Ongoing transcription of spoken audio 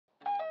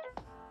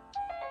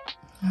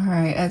All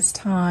right, it's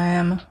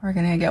time. We're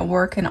gonna get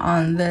working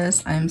on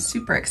this. I'm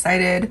super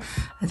excited.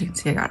 As you can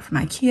see, I got it from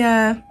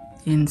Ikea.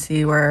 You can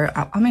see where,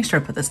 I'll make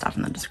sure to put this stuff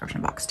in the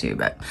description box too,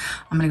 but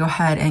I'm gonna go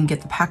ahead and get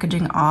the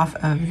packaging off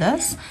of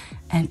this.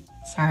 And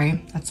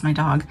sorry, that's my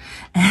dog.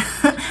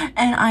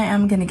 And I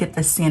am gonna get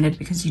this sanded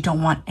because you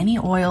don't want any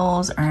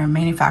oils or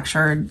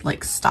manufactured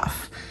like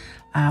stuff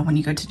when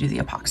you go to do the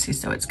epoxy.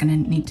 So it's gonna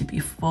need to be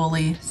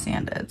fully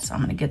sanded. So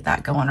I'm gonna get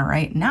that going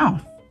right now.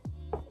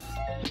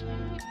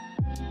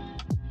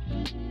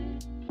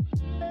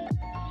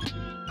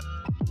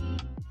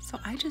 So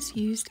I just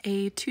used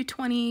a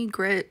 220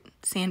 grit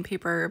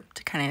sandpaper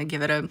to kind of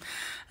give it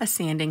a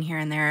sanding here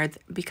and there.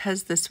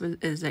 Because this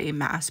is a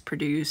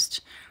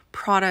mass-produced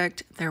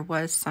product, there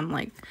was some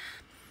like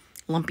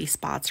lumpy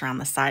spots around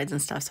the sides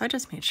and stuff. So I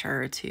just made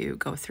sure to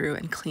go through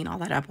and clean all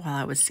that up while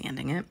I was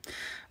sanding it.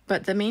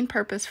 But the main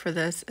purpose for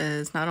this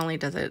is not only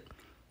does it,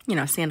 you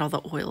know, sand all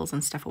the oils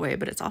and stuff away,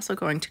 but it's also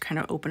going to kind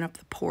of open up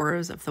the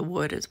pores of the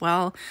wood as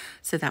well.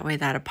 So that way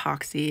that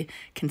epoxy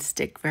can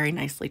stick very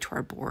nicely to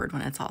our board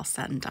when it's all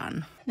said and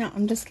done. Now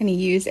I'm just going to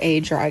use a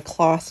dry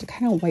cloth to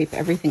kind of wipe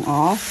everything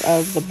off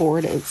of the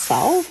board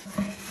itself,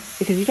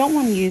 because you don't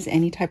want to use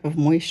any type of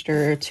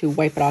moisture to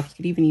wipe it off. You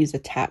could even use a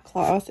tack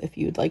cloth if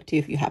you would like to,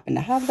 if you happen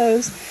to have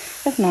those.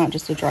 If not,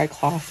 just a dry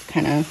cloth to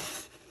kind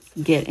of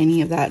get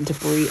any of that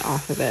debris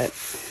off of it.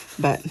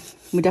 But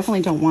we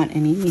definitely don't want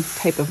any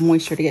type of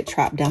moisture to get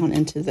trapped down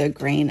into the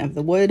grain of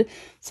the wood.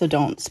 So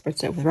don't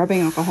spritz it with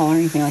rubbing alcohol or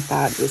anything like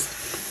that.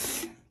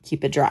 Just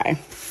keep it dry.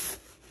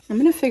 I'm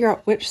going to figure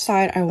out which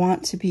side I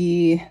want to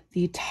be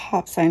the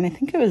top side. I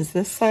think it was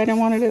this side I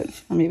wanted it.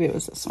 Or maybe it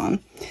was this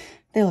one.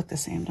 They look the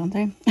same, don't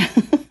they?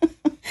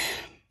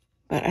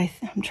 But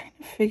I'm trying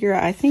to figure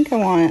out, I think I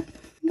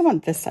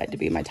want this side to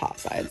be my top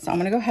side. So I'm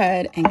going to go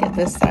ahead and get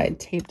this side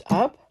taped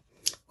up.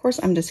 Of course,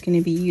 I'm just going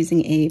to be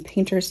using a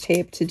painter's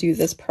tape to do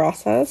this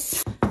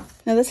process.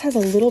 Now this has a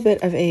little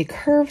bit of a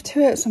curve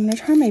to it, so I'm going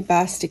to try my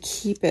best to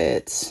keep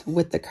it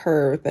with the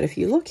curve. But if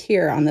you look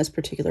here on this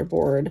particular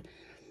board,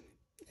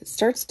 it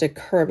starts to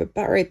curve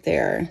about right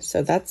there. So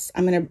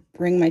I'm going to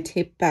bring my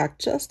tape back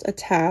just a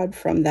tad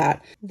from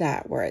that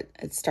where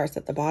it starts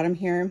at the bottom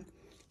here.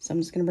 So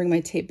I'm just going to bring my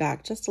tape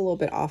back just a little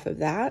bit off of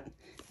that,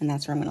 and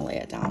that's where I'm going to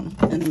lay it down.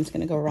 And I'm just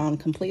going to go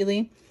around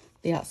completely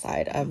the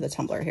outside of the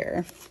tumbler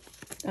here.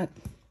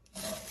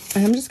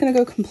 And I'm just going to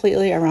go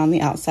completely around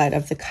the outside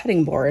of the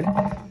cutting board.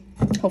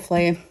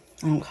 Hopefully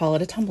I don't call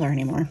it a tumbler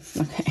anymore.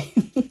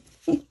 Okay.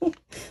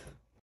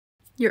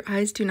 Your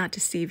eyes do not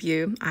deceive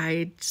you.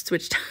 I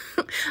switched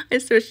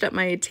up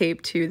my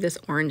tape to this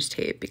orange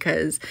tape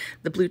because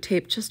the blue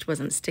tape just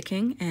wasn't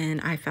sticking,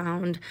 and I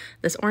found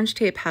this orange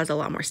tape has a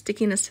lot more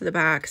stickiness to the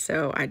back,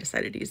 so I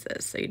decided to use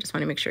this. So you just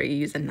want to make sure you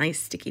use a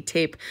nice sticky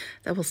tape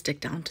that will stick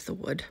down to the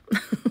wood.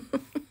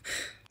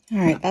 All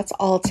right, that's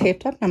all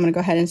taped up. I'm going to go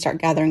ahead and start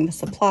gathering the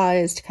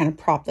supplies to kind of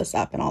prop this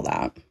up and all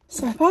that.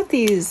 So I bought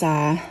these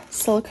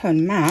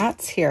silicone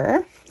mats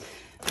here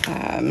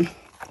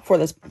for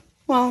this.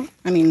 Well,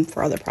 I mean,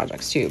 for other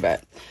projects too,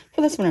 but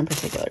for this one in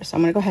particular. So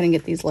I'm going to go ahead and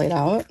get these laid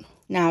out.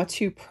 Now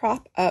to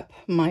prop up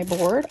my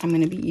board, I'm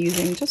going to be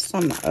using just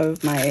some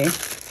of my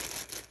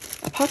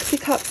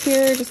epoxy cups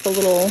here, just the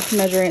little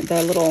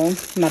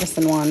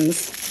medicine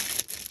ones.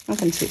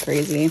 Nothing too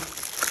crazy.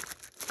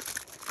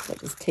 So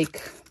just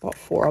take about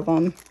 4 of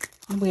them.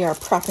 We are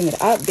propping it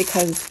up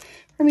because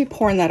we're going to be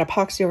pouring that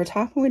epoxy over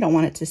top, and we don't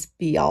want it to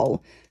be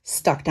all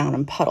stuck down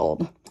and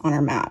puddled on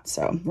our mat.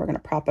 So we're going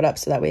to prop it up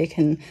so that way it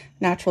can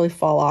naturally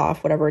fall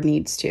off whatever it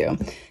needs to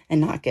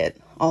and not get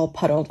all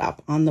puddled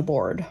up on the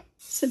board.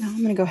 So now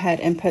I'm going to go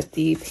ahead and put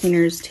the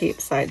painter's tape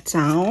side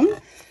down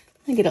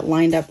and get it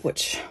lined up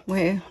which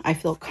way I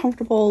feel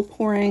comfortable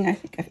pouring. I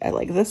think I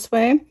like this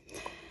way.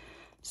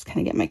 Just kind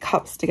of get my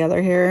cups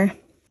together here.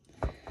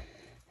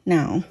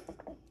 Now,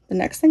 the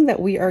next thing that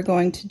we are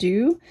going to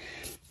do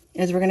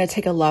is we're going to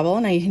take a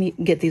level. Now you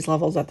can get these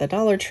levels at the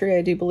Dollar Tree,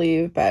 I do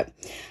believe, but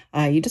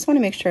you just want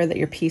to make sure that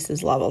your piece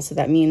is level. So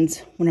that means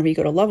whenever you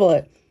go to level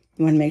it,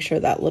 you want to make sure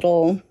that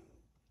little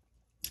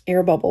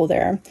air bubble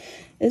there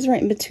is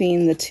right in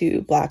between the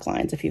 2 black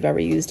lines if you've ever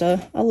used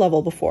a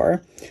level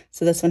before.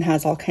 So this one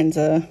has all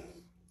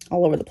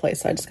over the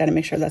place. So I just got to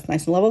make sure that's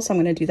nice and level. So I'm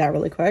going to do that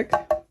really quick.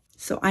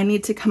 So I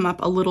need to come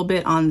up a little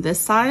bit on this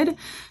side.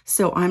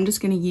 So I'm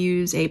just going to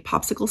use a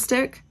popsicle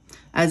stick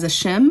as a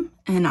shim,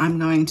 and I'm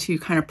going to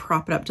kind of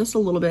prop it up just a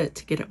little bit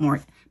to get it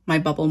my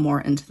bubble more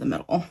into the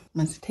middle. I'm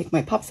going to take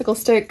my popsicle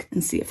stick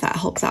and see if that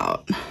helps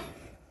out.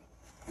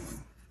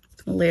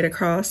 Just going to lay it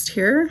across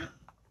here.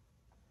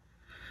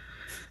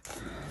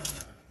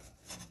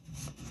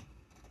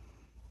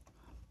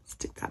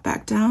 Stick that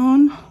back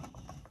down.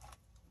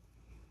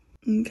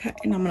 Okay,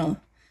 and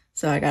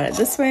so I got it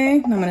this way,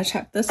 and I'm going to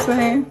check this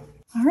way.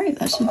 All right,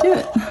 that should do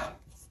it.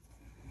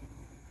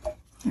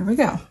 There we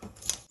go.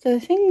 So the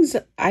things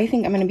I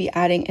think I'm going to be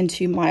adding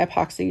into my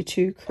epoxy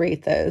to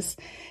create this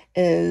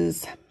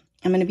is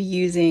I'm going to be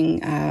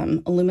using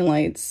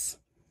Illuminlight's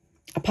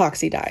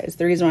epoxy dyes.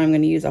 The reason why I'm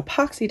going to use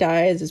epoxy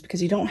dyes is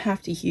because you don't have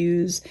to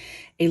use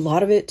a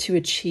lot of it to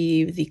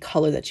achieve the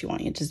color that you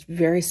want. It's just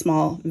very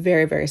small,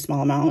 very, very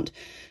small amount.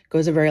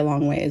 Goes a very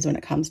long ways when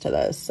it comes to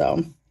this.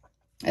 So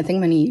I think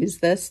I'm going to use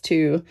this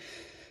to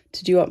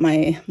do up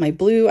my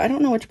blue. I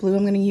don't know which blue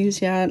I'm going to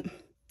use yet.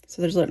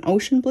 So there's an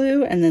ocean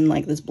blue and then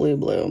like this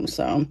blue.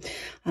 So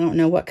I don't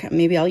know what,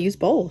 maybe I'll use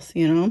both,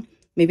 you know,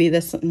 maybe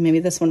this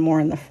one more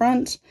in the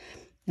front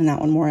and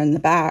that one more in the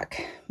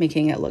back,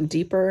 making it look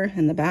deeper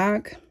in the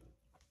back.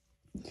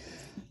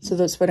 So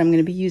that's what I'm going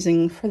to be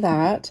using for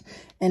that.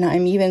 And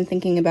I'm even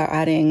thinking about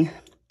adding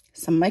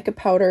some mica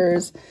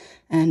powders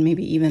and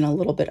maybe even a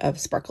little bit of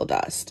sparkle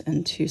dust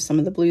into some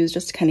of the blues,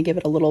 just to kind of give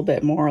it a little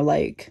bit more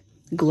like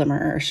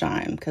glimmer or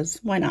shine, because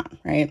why not,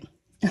 right?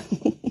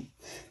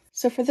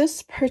 So for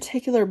this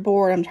particular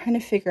board, I'm trying to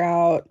figure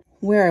out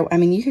where, I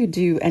mean, you could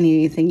do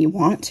anything you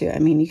want to. I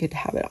mean, you could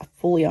have it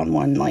fully on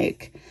one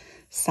like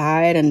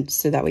side, and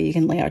so that way you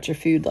can lay out your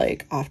food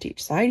like off to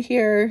each side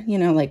here, you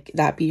know, like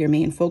that be your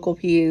main focal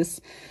piece.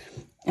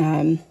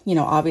 You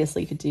know,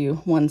 obviously you could do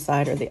one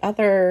side or the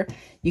other.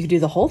 You could do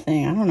the whole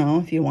thing. I don't know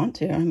if you want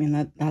to. I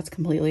mean, that's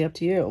completely up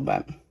to you,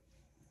 but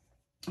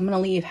I'm going to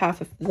leave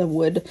half of the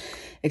wood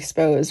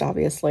exposed,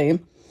 obviously.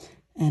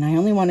 And I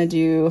only want to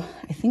do,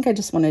 I think I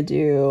just want to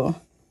do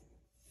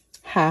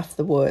half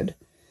the wood.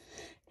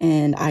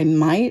 And I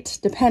might,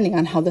 depending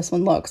on how this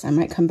one looks, I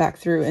might come back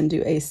through and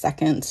do a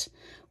second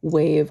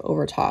wave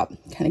over top,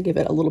 kind of give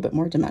it a little bit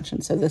more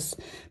dimension. So this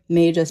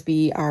may just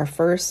be our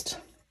first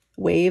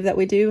wave that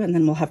we do, and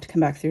then we'll have to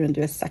come back through and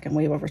do a second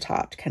wave over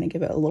top to kind of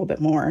give it a little bit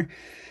more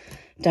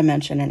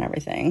dimension and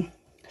everything.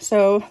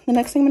 So the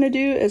next thing I'm going to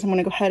do is I'm going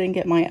to go ahead and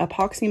get my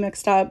epoxy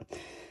mixed up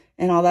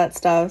and all that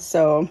stuff.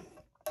 So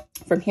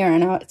from here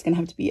on out, it's going to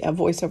have to be a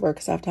voiceover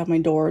because I have to have my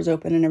doors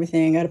open and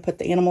everything. I got to put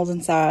the animals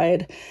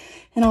inside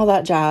and all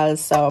that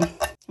jazz. So I'm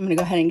going to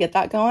go ahead and get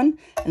that going,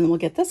 and then we'll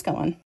get this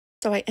going.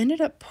 So I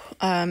ended up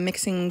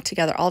mixing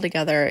all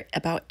together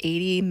about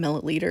 80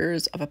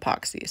 milliliters of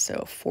epoxy.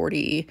 So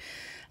 40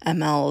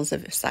 mLs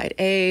of side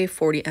A,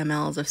 40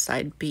 mLs of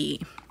side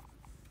B.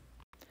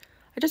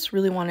 I just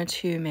really wanted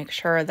to make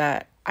sure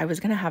that I was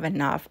going to have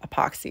enough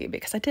epoxy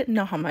because I didn't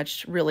know how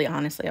much really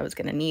honestly I was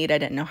going to need. I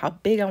didn't know how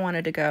big I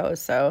wanted to go.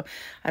 So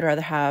I'd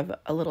rather have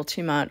a little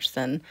too much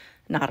than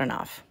not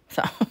enough.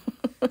 So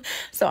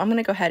I'm going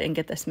to go ahead and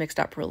get this mixed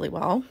up really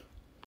well.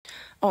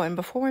 Oh, and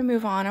before we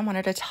move on, I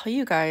wanted to tell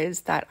you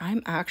guys that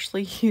I'm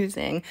actually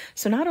using,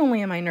 so not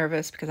only am I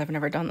nervous because I've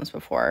never done this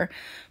before,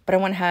 but I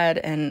went ahead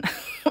and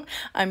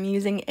I'm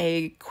using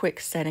a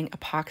quick setting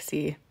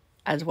epoxy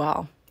as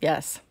well.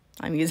 Yes,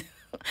 I'm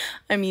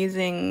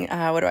using,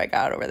 what do I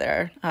got over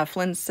there?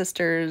 Flynn's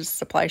sister's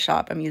supply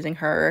shop. I'm using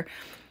her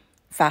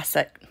fast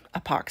set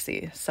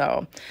epoxy.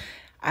 So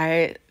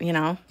I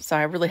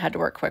really had to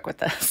work quick with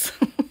this.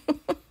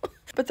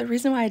 But the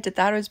reason why I did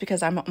that was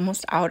because I'm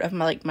almost out of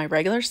my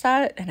regular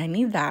set and I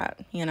need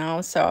that, you know,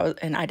 so,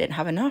 and I didn't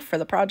have enough for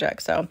the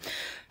project. So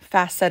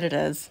fast set it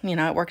is, you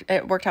know,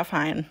 it worked out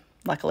fine.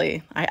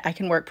 Luckily, I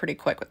can work pretty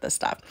quick with this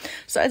stuff.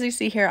 So as you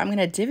see here, I'm going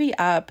to divvy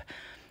up,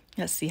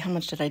 let's see, how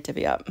much did I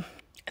divvy up?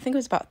 I think it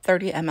was about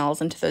 30 mLs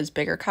into those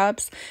bigger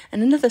cups,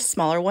 and into the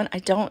smaller one, I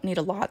don't need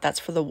a lot. That's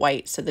for the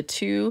white. So the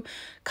 2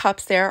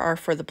 cups there are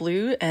for the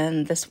blue,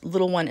 and this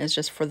little one is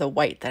just for the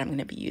white that I'm going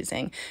to be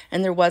using.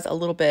 And there was a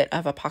little bit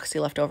of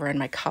epoxy left over in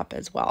my cup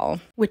as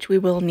well, which we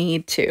will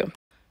need too.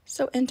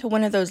 So into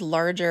one of those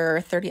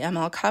larger 30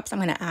 ml cups, I'm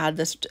going to add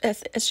this.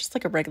 It's just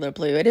like a regular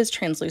blue. It is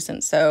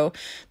translucent. So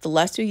the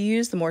less you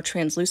use, the more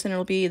translucent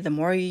it'll be. The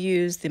more you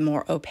use, the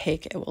more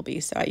opaque it will be.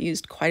 So I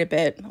used quite a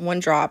bit. 1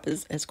 drop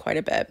is quite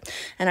a bit.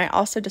 And I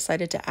also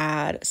decided to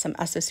add some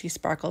SOC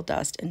sparkle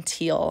dust in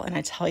teal. And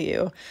I tell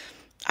you,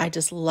 I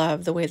just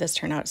love the way this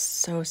turned out.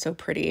 So, so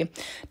pretty.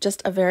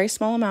 Just a very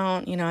small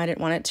amount. You know, I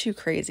didn't want it too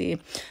crazy.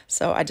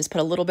 So I just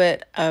put a little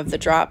bit of the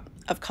drop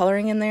of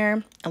coloring in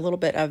there, a little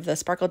bit of the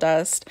sparkle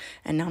dust,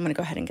 and now I'm going to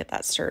go ahead and get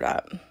that stirred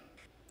up.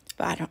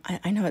 But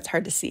I know it's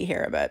hard to see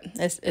here, but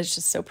it's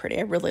just so pretty.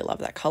 I really love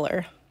that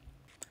color.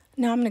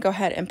 Now I'm going to go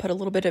ahead and put a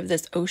little bit of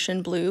this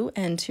ocean blue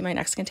into my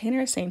next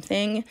container. Same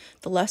thing.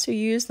 The less you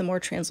use, the more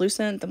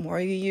translucent. The more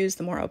you use,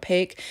 the more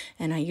opaque.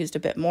 And I used a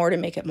bit more to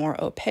make it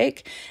more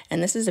opaque.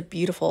 And this is a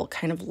beautiful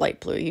kind of light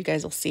blue. You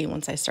guys will see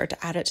once I start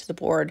to add it to the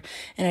board.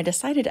 And I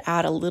decided to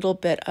add a little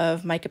bit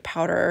of mica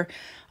powder,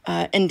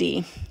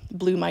 ND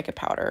blue mica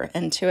powder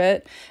into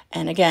it.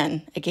 And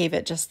again, it gave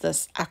it just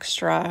this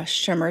extra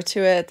shimmer to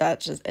it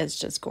that is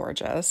just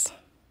gorgeous.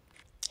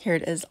 Here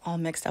it is all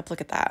mixed up.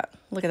 Look at that.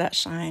 Look at that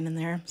shine in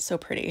there. So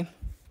pretty.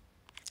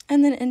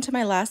 And then into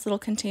my last little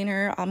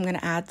container, I'm going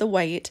to add the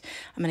white.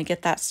 I'm going to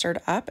get that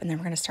stirred up, and then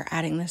we're going to start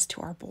adding this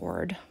to our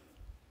board.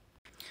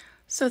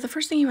 So the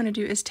first thing you want to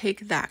do is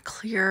take that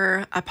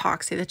clear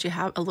epoxy that you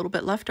have a little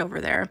bit left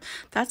over there.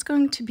 That's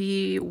going to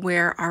be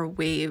where our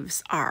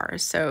waves are.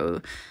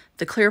 So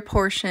the clear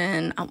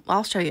portion,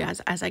 I'll show you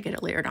as I get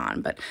it layered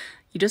on, but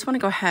you just want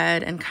to go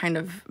ahead and kind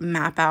of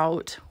map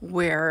out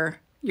where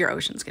your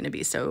ocean's going to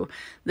be. So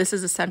this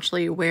is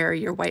essentially where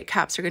your white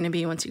caps are going to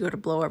be once you go to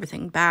blow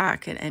everything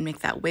back and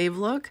make that wave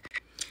look.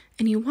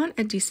 And you want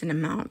a decent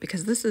amount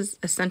because this is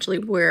essentially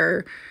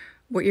where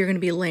what you're going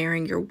to be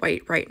layering your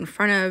white right in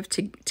front of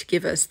to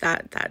give us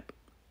that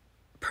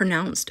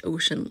pronounced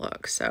ocean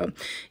look. So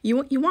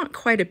you want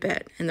quite a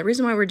bit. And the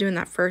reason why we're doing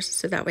that first is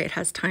so that way it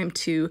has time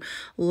to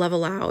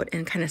level out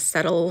and kind of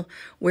settle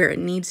where it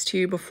needs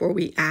to before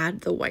we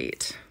add the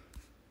white.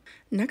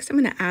 Next, I'm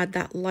going to add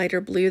that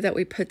lighter blue that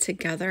we put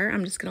together.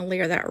 I'm just going to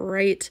layer that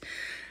right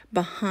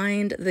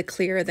behind the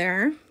clear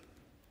there.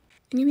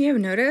 And you may have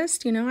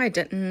noticed, I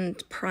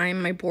didn't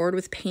prime my board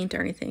with paint or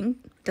anything.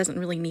 It doesn't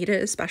really need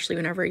it, especially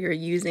whenever you're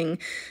using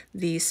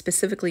the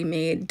specifically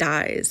made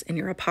dyes in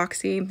your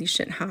epoxy. You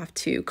shouldn't have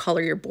to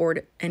color your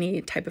board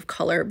any type of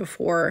color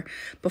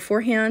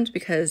beforehand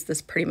because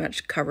this pretty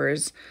much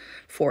covers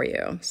for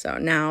you. So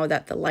now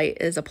that the light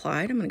is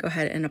applied, I'm going to go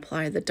ahead and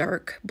apply the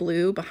dark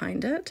blue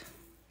behind it.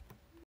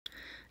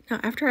 Now,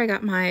 after I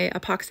got my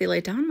epoxy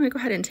laid down, I'm going to go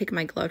ahead and take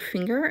my gloved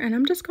finger and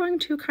I'm just going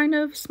to kind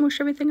of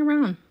smoosh everything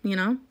around,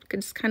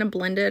 just kind of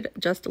blend it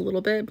just a little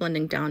bit,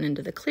 blending down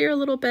into the clear a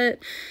little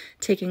bit,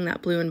 taking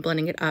that blue and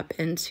blending it up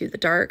into the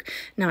dark.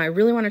 Now, I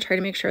really want to try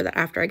to make sure that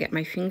after I get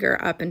my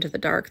finger up into the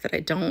dark that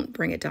I don't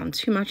bring it down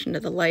too much into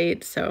the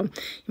light. So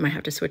you might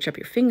have to switch up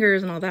your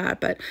fingers and all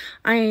that, but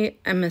I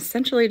am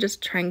essentially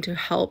just trying to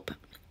help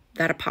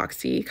that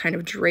epoxy kind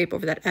of drape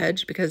over that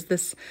edge because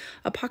this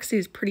epoxy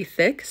is pretty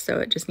thick, so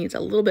it just needs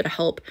a little bit of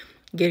help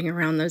getting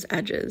around those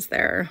edges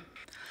there.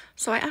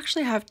 So I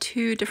actually have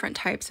two different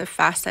types of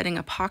fast setting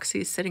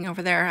epoxies sitting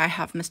over there. I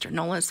have Mr.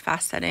 Nola's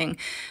fast setting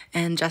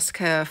and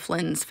Jessica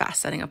Flynn's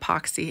fast setting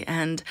epoxy.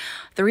 And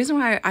the reason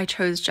why I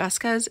chose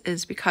Jessica's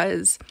is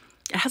because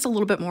it has a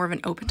little bit more of an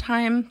open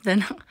time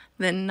than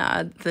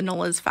the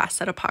Nola's fast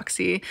set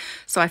epoxy.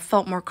 So I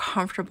felt more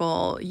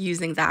comfortable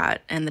using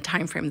that and the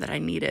time frame that I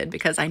needed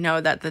because I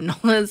know that the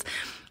Nola's,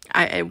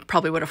 I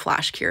probably would have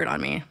flash cured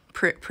on me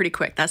pretty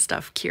quick. That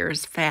stuff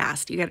cures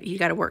fast. You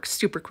got to work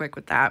super quick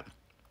with that.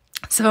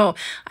 So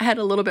I had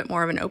a little bit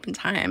more of an open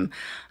time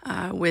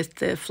with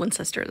the Flynn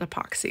Sisters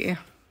epoxy.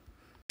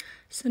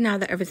 So now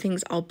that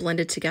everything's all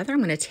blended together,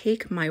 I'm going to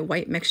take my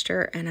white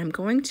mixture and I'm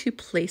going to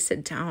place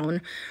it down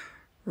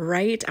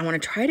right. I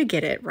want to try to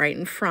get it right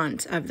in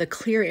front of the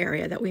clear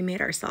area that we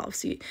made ourselves.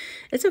 So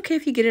it's okay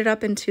if you get it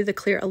up into the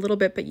clear a little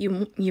bit, but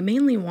you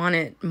mainly want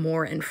it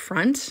more in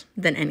front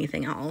than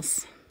anything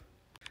else.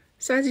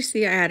 So as you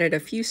see, I added a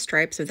few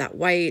stripes of that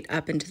white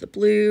up into the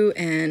blue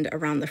and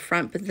around the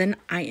front, but then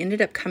I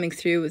ended up coming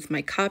through with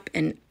my cup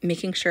and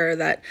making sure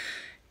that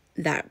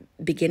that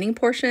beginning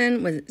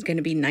portion was going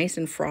to be nice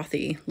and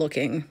frothy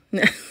looking,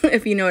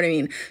 if you know what I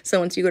mean. So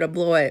once you go to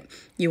blow it,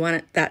 you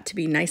want that to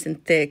be nice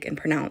and thick and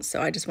pronounced.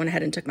 So I just went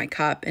ahead and took my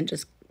cup and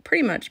just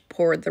pretty much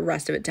poured the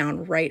rest of it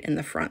down right in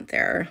the front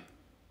there.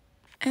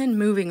 And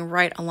moving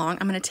right along,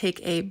 I'm going to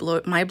take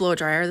my blow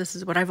dryer. This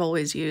is what I've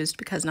always used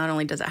because not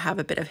only does it have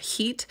a bit of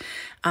heat,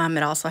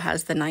 it also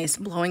has the nice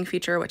blowing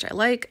feature, which I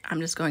like. I'm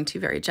just going to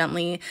very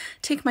gently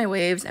take my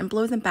waves and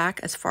blow them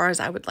back as far as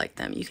I would like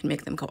them. You can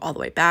make them go all the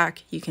way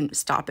back. You can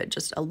stop it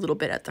just a little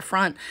bit at the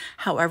front.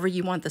 However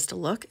you want this to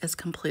look is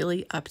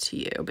completely up to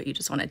you, but you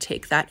just want to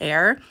take that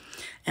air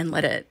and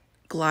let it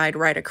glide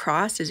right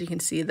across. As you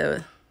can see,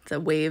 the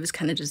waves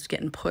kind of just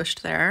getting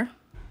pushed there.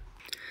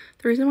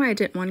 The reason why I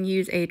didn't want to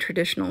use a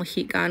traditional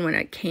heat gun when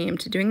it came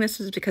to doing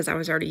this is because I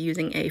was already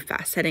using a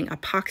fast setting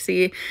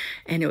epoxy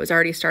and it was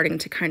already starting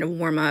to kind of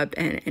warm up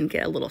and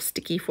get a little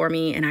sticky for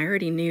me. And I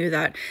already knew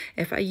that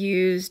if I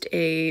used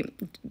a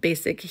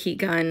basic heat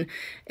gun,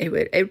 it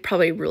would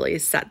probably really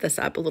set this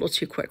up a little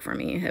too quick for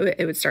me.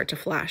 It would start to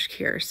flash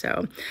cure.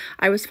 So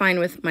I was fine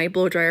with my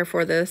blow dryer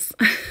for this.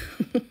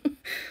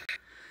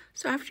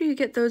 So after you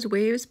get those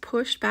waves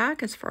pushed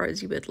back as far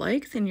as you would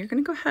like, then you're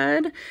going to go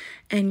ahead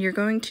and you're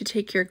going to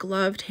take your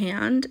gloved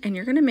hand and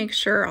you're going to make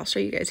sure, I'll show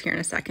you guys here in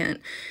a second,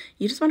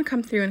 you just want to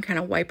come through and kind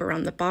of wipe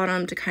around the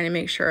bottom to kind of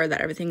make sure that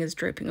everything is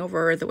dripping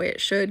over the way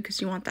it should because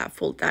you want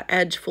that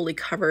edge fully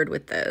covered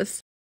with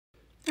this.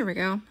 There we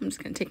go. I'm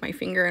just going to take my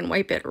finger and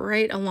wipe it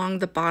right along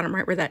the bottom,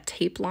 right where that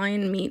tape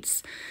line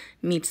meets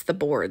the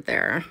board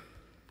there.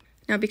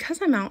 Now,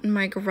 because I'm out in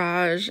my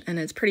garage and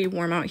it's pretty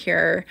warm out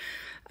here,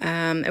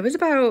 it was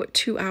about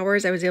 2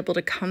 hours. I was able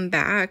to come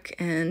back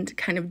and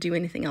kind of do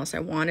anything else I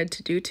wanted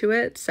to do to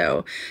it.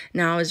 So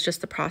now is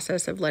just the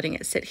process of letting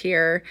it sit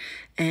here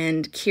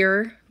and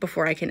cure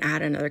before I can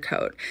add another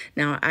coat.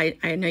 Now,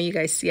 I know you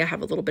guys see I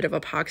have a little bit of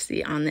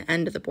epoxy on the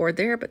end of the board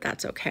there, but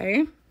that's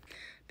okay.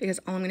 Because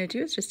all I'm going to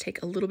do is just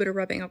take a little bit of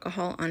rubbing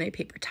alcohol on a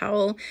paper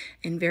towel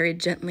and very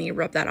gently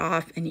rub that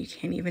off, and you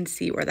can't even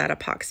see where that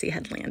epoxy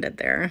had landed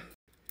there.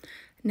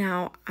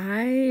 Now,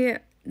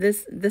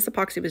 this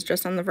epoxy was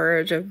just on the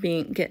verge of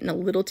getting a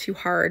little too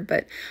hard,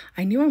 but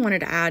I knew I wanted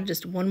to add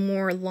just one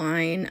more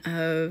line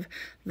of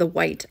the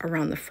white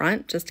around the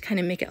front, just to kind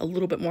of make it a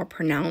little bit more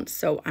pronounced.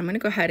 So I'm going to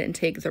go ahead and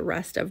take the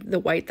rest of the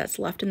white that's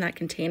left in that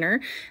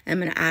container, and I'm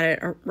going to add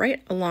it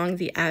right along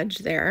the edge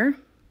there.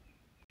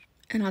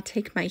 And I'll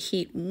take my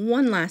heat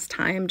one last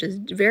time,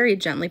 just very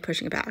gently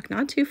pushing it back,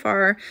 not too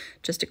far,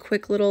 just a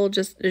quick little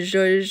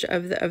zhuzh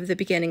of the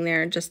beginning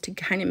there, just to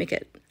kind of make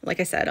it, like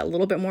I said, a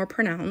little bit more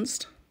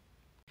pronounced.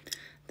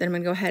 Then I'm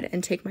gonna go ahead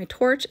and take my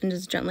torch and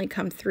just gently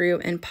come through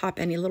and pop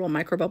any little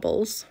micro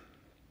bubbles.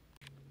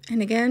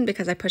 And again,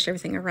 because I push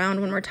everything around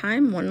one more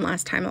time, one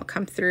last time I'll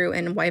come through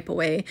and wipe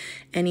away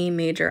any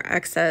major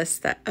excess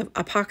of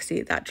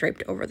epoxy that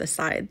draped over the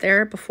side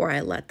there before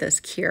I let this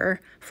cure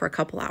for a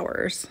couple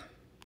hours.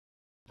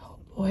 Oh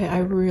boy, I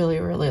really,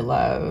 really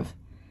love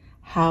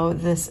how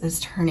this is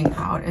turning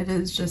out. It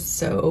is just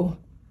so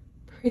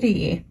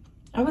pretty.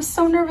 I was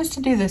so nervous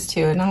to do this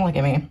too. Now look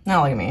at me,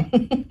 now look at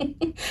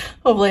me.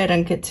 Hopefully I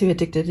didn't get too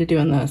addicted to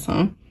doing this,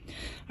 huh?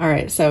 All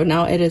right, so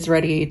now it is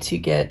ready to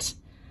get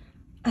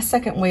a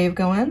second wave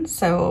going.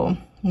 So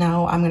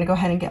now I'm gonna go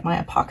ahead and get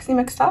my epoxy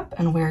mixed up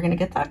and we're gonna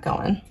get that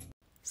going.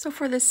 So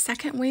for this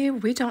second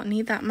wave, we don't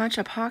need that much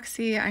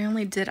epoxy. I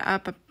only did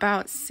up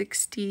about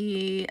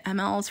 60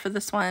 mLs for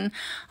this one.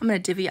 I'm gonna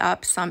divvy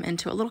up some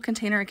into a little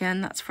container again,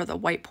 that's for the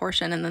white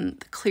portion, and then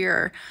the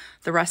clear,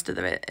 the rest of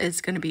it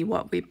is gonna be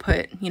what we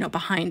put, you know,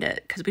 behind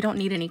it, because we don't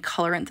need any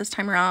colorant this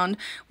time around.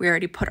 We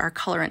already put our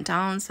colorant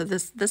down, so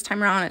this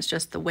time around it's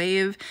just the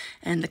wave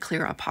and the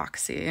clear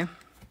epoxy.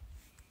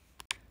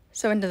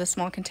 So into the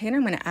small container,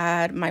 I'm going to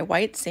add my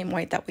white, same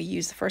white that we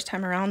used the first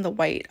time around, the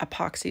white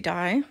epoxy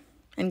dye,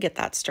 and get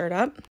that stirred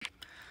up.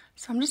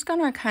 So I'm just going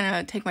to kind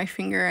of take my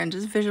finger and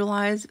just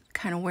visualize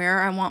kind of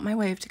where I want my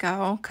wave to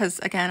go. Because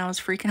again, I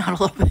was freaking out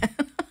a little bit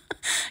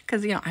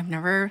because, you know, I've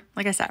never,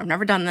 like I said, I've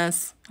never done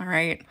this. All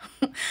right.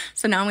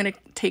 So now I'm going to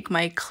take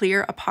my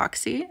clear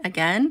epoxy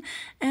again,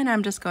 and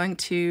I'm just going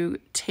to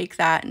take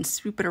that and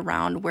swoop it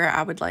around where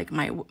I would like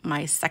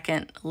my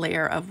second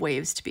layer of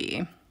waves to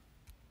be.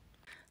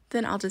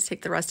 Then I'll just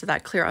take the rest of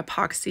that clear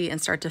epoxy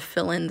and start to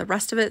fill in the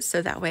rest of it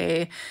so that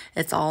way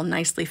it's all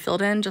nicely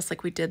filled in just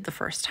like we did the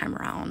first time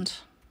around.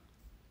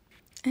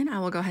 And I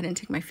will go ahead and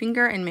take my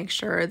finger and make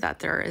sure that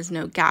there is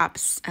no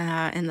gaps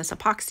in this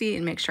epoxy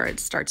and make sure it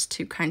starts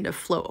to kind of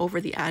flow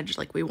over the edge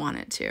like we want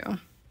it to.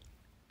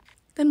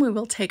 Then we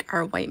will take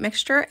our white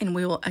mixture and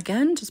we will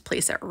again just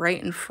place it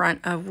right in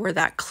front of where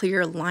that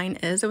clear line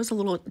is. It was a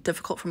little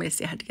difficult for me to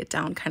see. I had to get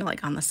down kind of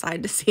like on the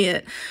side to see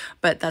it,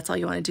 but that's all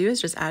you want to do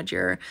is just add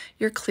your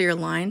clear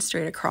line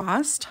straight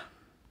across.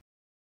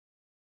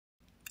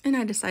 And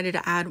I decided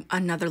to add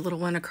another little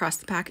one across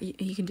the back.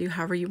 You can do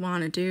however you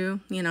want to do,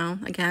 you know,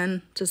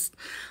 again, just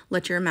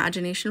let your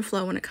imagination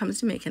flow when it comes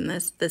to making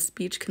this. This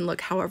beach can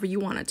look however you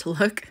want it to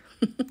look.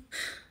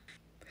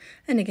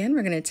 And again,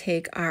 we're going to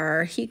take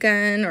our heat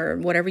gun or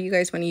whatever you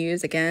guys want to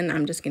use. Again,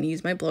 I'm just going to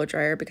use my blow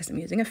dryer because I'm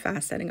using a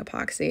fast setting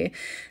epoxy.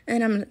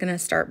 And I'm going to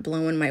start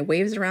blowing my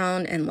waves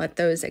around and let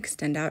those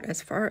extend out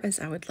as far as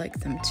I would like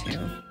them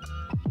to.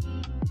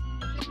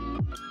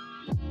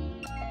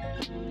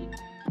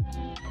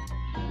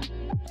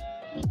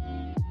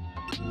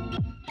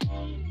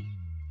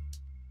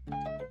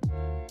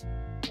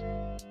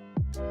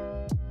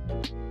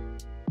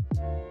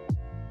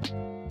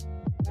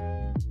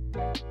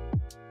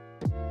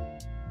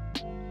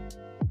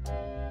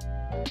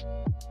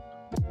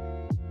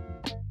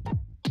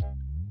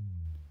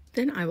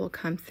 Then I will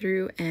come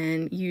through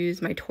and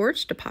use my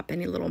torch to pop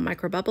any little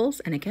micro bubbles.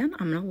 And again,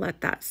 I'm going to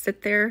let that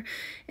sit there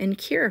and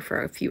cure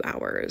for a few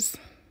hours.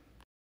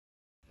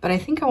 But I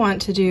think I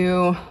want to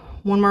do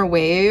one more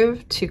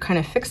wave to kind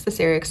of fix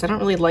this area because I don't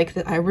really like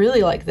that. I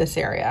really like this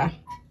area.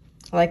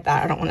 I like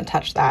that. I don't want to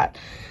touch that.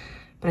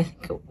 But I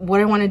think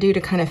what I want to do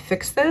to kind of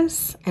fix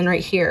this and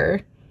right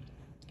here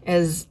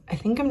is I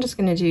think I'm just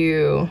going to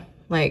do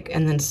like,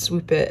 and then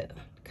swoop it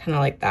kind of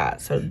like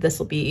that. So this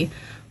will be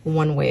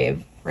one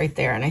wave right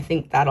there, and I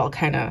think that'll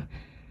kind of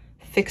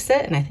fix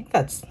it, and I think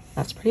that's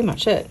pretty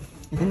much it.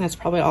 I think that's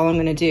probably all I'm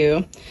going to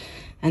do,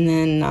 and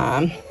then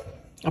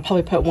I'll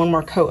probably put one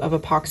more coat of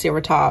epoxy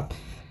over top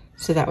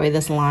so that way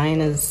this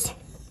line is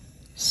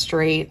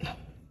straight.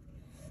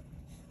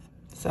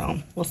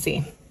 So we'll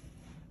see.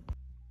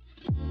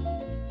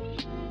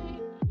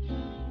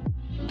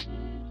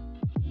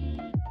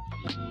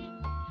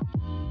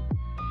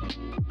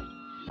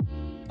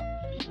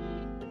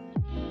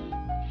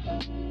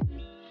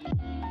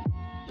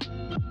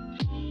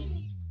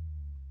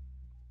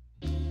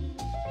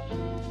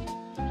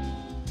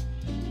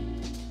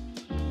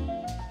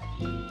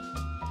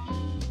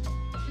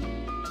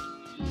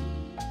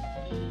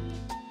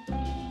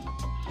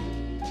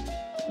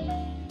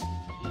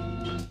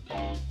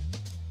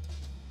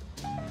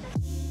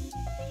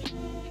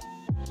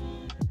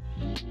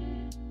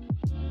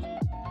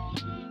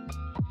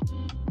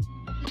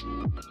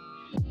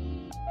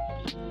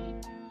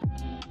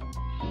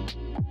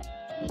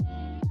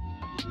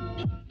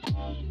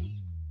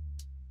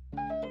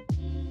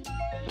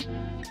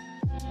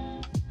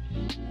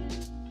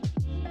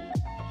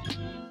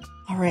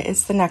 All right,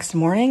 it's the next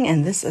morning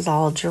and this is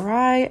all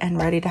dry and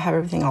ready to have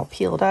everything all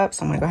peeled up.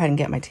 So I'm gonna go ahead and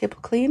get my table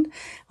cleaned.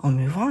 I'll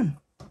move on.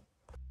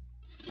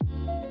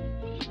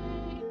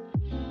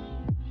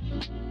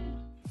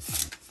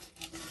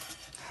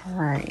 All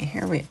right,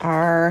 here we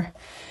are.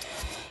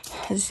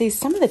 As you see,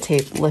 some of the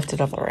tape lifted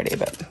up already,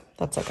 but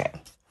that's okay.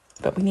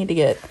 But we need to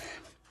get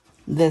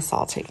this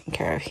all taken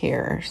care of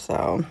here.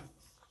 So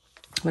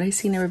what I've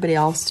seen everybody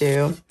else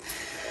do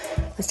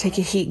is take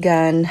a heat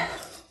gun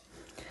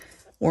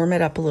warm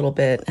it up a little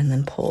bit, and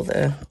then pull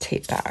the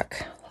tape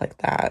back like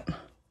that.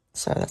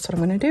 So that's what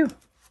I'm gonna do.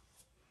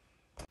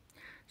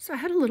 So I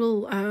had a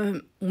little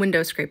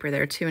window scraper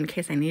there too in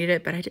case I needed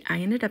it, but I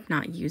ended up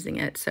not using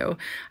it. So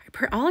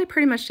all I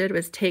pretty much did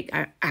was take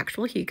an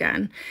actual heat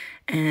gun,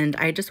 and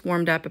I just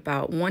warmed up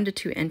about 1 to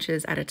 2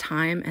 inches at a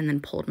time and then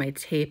pulled my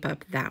tape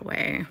up that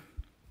way.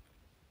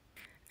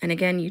 And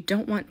again, you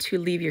don't want to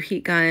leave your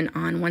heat gun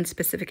on one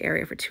specific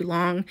area for too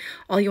long.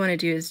 All you want to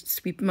do is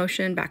sweep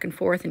motion back and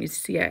forth, and you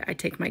see I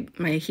take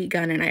my heat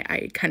gun and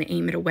I kind of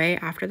aim it away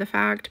after the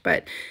fact,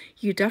 but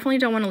you definitely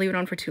don't want to leave it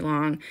on for too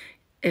long.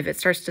 If it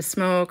starts to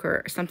smoke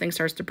or something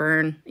starts to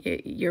burn,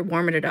 you're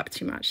warming it up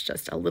too much.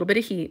 Just a little bit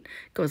of heat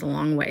goes a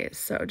long ways.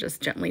 So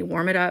just gently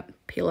warm it up,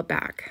 peel it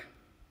back.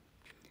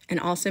 And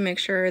also make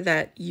sure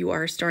that you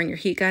are storing your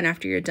heat gun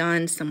after you're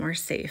done somewhere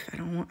safe. I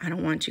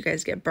don't want you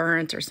guys to get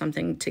burnt or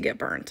something to get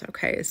burnt,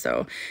 okay?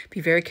 So be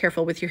very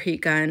careful with your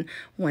heat gun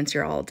once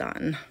you're all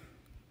done.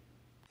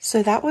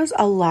 So that was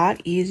a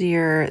lot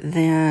easier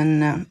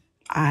than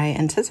I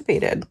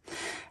anticipated.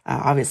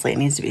 Obviously, it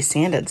needs to be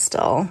sanded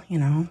still, you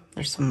know,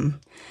 there's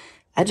some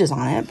edges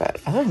on it,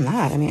 but other than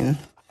that, I mean,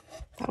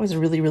 that was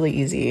really, really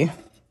easy.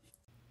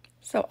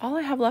 So all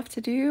I have left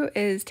to do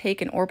is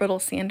take an orbital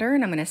sander,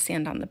 and I'm going to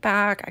sand on the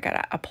back. I got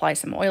to apply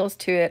some oils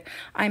to it.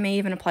 I may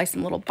even apply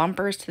some little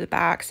bumpers to the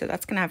back, so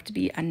that's going to have to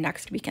be a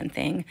next weekend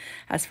thing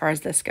as far as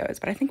this goes.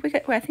 But I think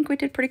we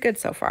did pretty good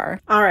so far.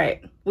 All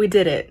right, we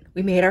did it.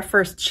 We made our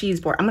first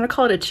cheese board. I'm going to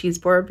call it a cheese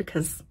board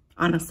because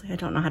honestly, I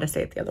don't know how to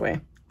say it the other way.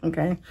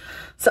 Okay,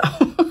 so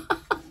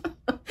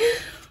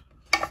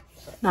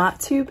not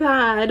too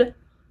bad.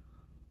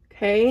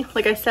 Okay,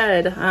 like I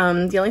said,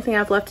 the only thing I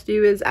have left to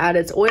do is add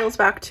its oils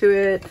back to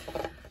it,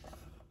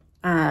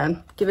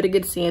 give it a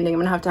good sanding. I'm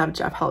gonna have to have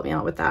Jeff help me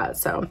out with that.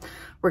 So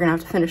we're gonna have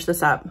to finish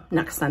this up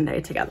next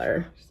Sunday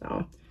together.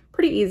 So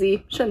pretty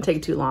easy, shouldn't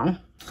take too long.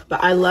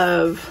 But I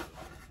love,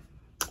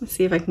 let's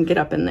see if I can get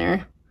up in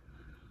there.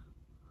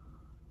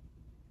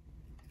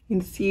 You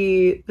can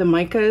see the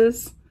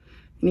micas,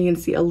 and you can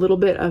see a little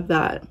bit of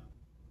that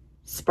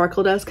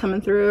sparkle dust coming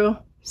through.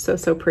 So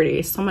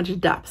pretty, so much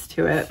depth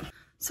to it.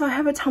 So I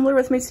have a tumbler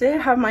with me today. I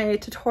have my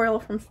tutorial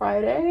from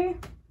Friday.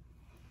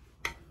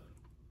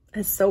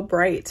 It's so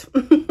bright.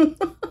 It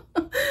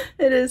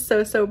is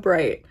so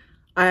bright.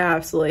 I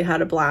absolutely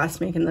had a blast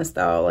making this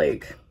though.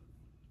 Like,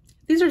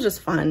 these are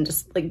just fun,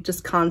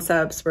 just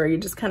concepts where you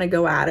just kind of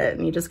go at it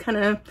and you just kind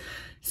of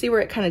see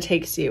where it kind of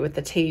takes you with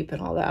the tape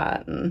and all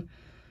that. And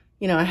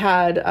you know, I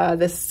had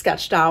this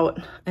sketched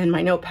out in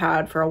my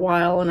notepad for a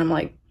while, and I'm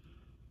like,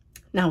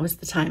 now is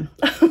the time.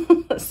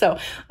 So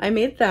I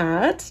made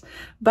that,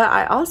 but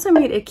I also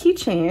made a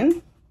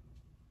keychain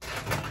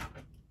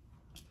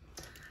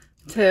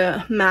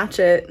to match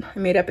it. I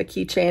made up a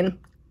keychain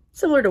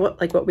similar to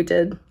what we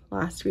did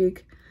last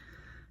week.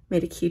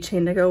 Made a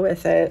keychain to go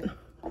with it.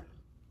 Look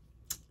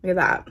at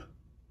that.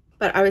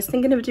 But I was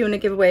thinking of doing a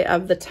giveaway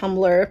of the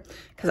tumbler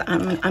because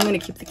I'm gonna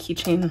keep the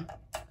keychain.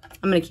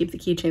 I'm gonna keep the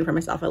keychain for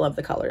myself. I love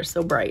the colors,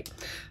 so bright.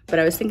 But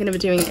I was thinking of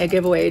doing a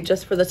giveaway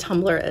just for the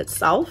tumbler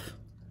itself.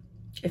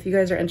 If you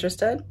guys are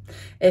interested,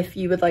 if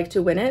you would like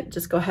to win it,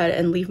 just go ahead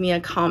and leave me a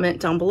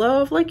comment down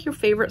below of like your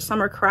favorite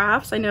summer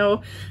crafts. I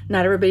know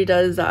not everybody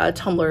does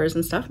tumblers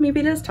and stuff. Maybe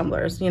it is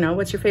tumblers. You know,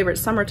 what's your favorite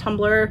summer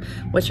tumbler?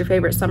 What's your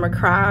favorite summer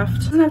craft?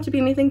 It doesn't have to be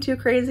anything too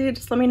crazy.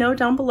 Just let me know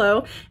down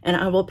below and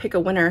I will pick a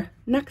winner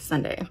next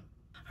Sunday.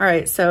 All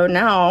right, so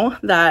now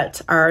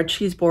that our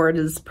cheese board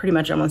is pretty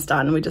much almost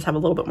done, we just have a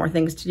little bit more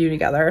things to do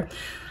together.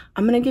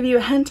 I'm gonna give you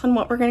a hint on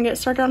what we're gonna get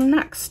started on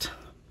next.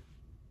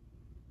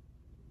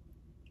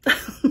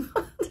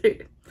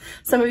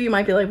 Some of you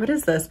might be like, what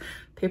is this?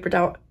 Paper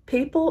towel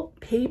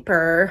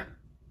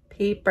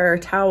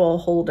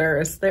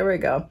holders. There we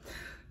go.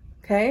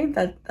 Okay,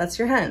 that's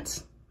your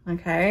hint.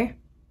 Okay,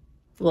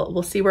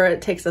 we'll see where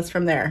it takes us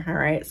from there. All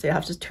right, so you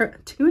have to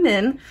tune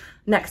in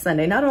next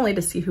Sunday, not only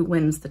to see who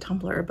wins the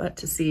tumbler, but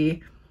to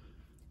see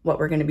what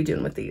we're going to be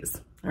doing with these.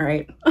 All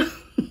right.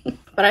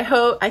 But I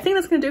think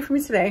that's going to do it for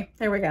me today.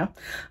 There we go.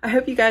 I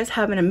hope you guys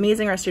have an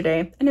amazing rest of your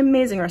day, an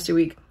amazing rest of your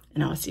week,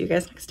 and I'll see you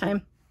guys next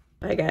time.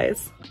 Bye,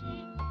 guys.